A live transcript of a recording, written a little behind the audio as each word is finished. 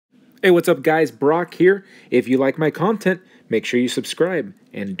Hey, what's up guys? Brock here. If you like my content, make sure you subscribe.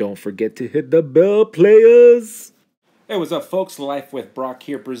 And don't forget to hit the bell, players! Hey, what's up folks? Life with Brock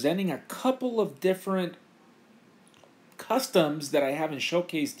here, presenting a couple of different customs that I haven't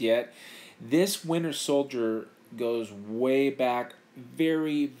showcased yet. This Winter Soldier goes way back,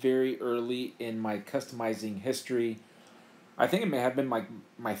 very, very early in my customizing history. I think it may have been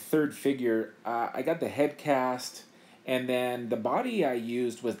my third figure. I got the head cast. And then the body I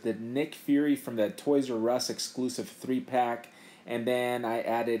used was the Nick Fury from the Toys R Us exclusive 3-pack. And then I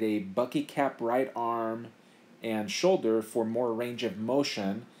added a Bucky Cap right arm and shoulder for more range of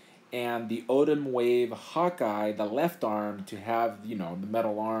motion. And the Odin Wave Hawkeye, the left arm, to have, you know, the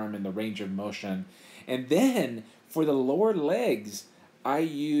metal arm and the range of motion. And then for the lower legs, I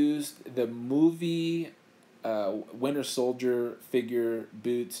used the movie Winter Soldier figure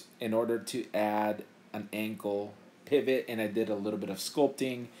boots in order to add an ankle pivot, and I did a little bit of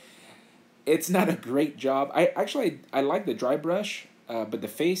sculpting. It's not a great job. I like the dry brush, but the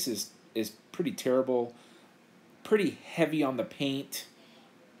face is pretty terrible, pretty heavy on the paint.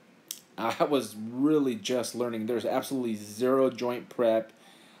 I was really just learning. There's absolutely zero joint prep.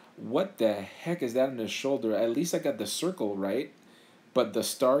 What the heck is that on the shoulder? At least I got the circle right, but the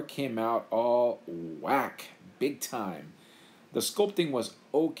star came out all whack, big time. The sculpting was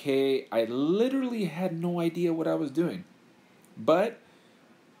okay. I literally had no idea what I was doing. But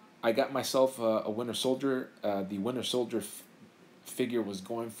I got myself a Winter Soldier. The Winter Soldier figure was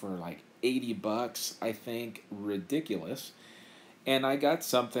going for like 80 bucks, I think. Ridiculous. And I got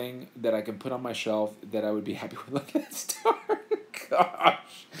something that I can put on my shelf that I would be happy with. Look at that star.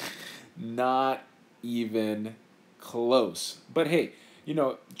 Gosh. Not even close. But hey, you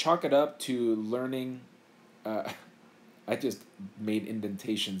know, chalk it up to learning. I just made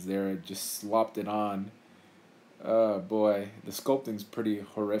indentations there. I just slopped it on. Oh boy, the sculpting's pretty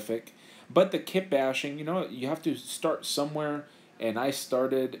horrific. But the kit bashing, you know, you have to start somewhere. And I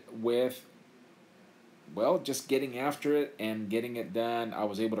started with, well, just getting after it and getting it done. I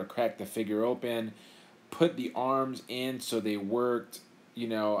was able to crack the figure open, put the arms in so they worked. You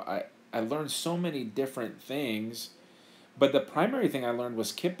know, I learned so many different things. But the primary thing I learned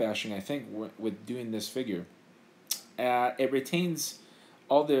was kit bashing, I think, with doing this figure. It retains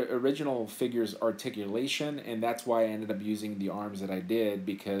all the original figure's articulation, and that's why I ended up using the arms that I did,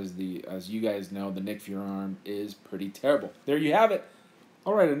 because as you guys know, the Nick Fury arm is pretty terrible. There you have it.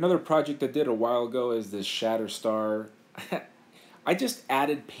 All right, another project I did a while ago is this Shatterstar. I just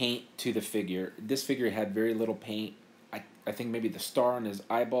added paint to the figure. This figure had very little paint. I think maybe the star on his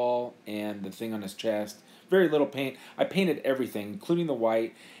eyeball and the thing on his chest. Very little paint. I painted everything, including the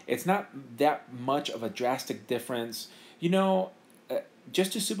white. It's not that much of a drastic difference. You know,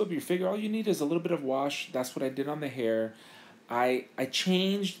 just to soup up your figure, all you need is a little bit of wash. That's what I did on the hair. I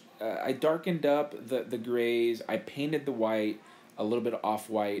changed, I darkened up the grays. I painted the white, a little bit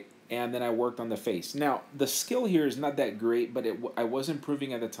off-white, and then I worked on the face. Now, the skill here is not that great, but I was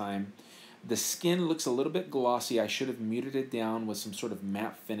improving at the time. The skin looks a little bit glossy. I should have muted it down with some sort of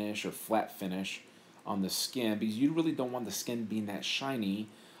matte finish or flat finish on the skin, because you really don't want the skin being that shiny,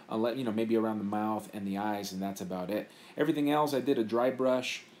 unless, you know, maybe around the mouth and the eyes, and that's about it. Everything else, I did a dry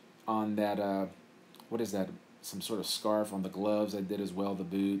brush on that, what is that, some sort of scarf on the gloves. I did as well, the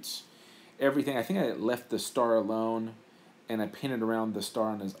boots. Everything, I think I left the star alone, and I painted around the star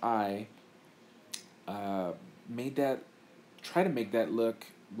on his eye. Try to make that look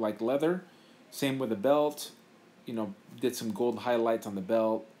like leather. Same with the belt. You know, did some gold highlights on the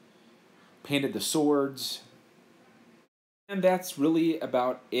belt. Painted the swords. And that's really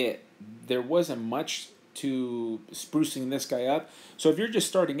about it. There wasn't much to sprucing this guy up. So if you're just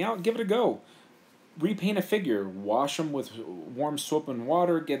starting out, give it a go. Repaint a figure. Wash them with warm soap and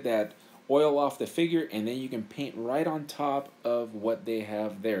water. Get that oil off the figure. And then you can paint right on top of what they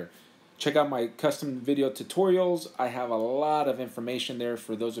have there. Check out my custom video tutorials. I have a lot of information there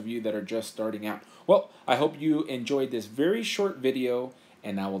for those of you that are just starting out. Well, I hope you enjoyed this very short video,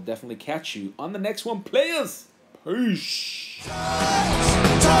 and I will definitely catch you on the next one, players. Peace.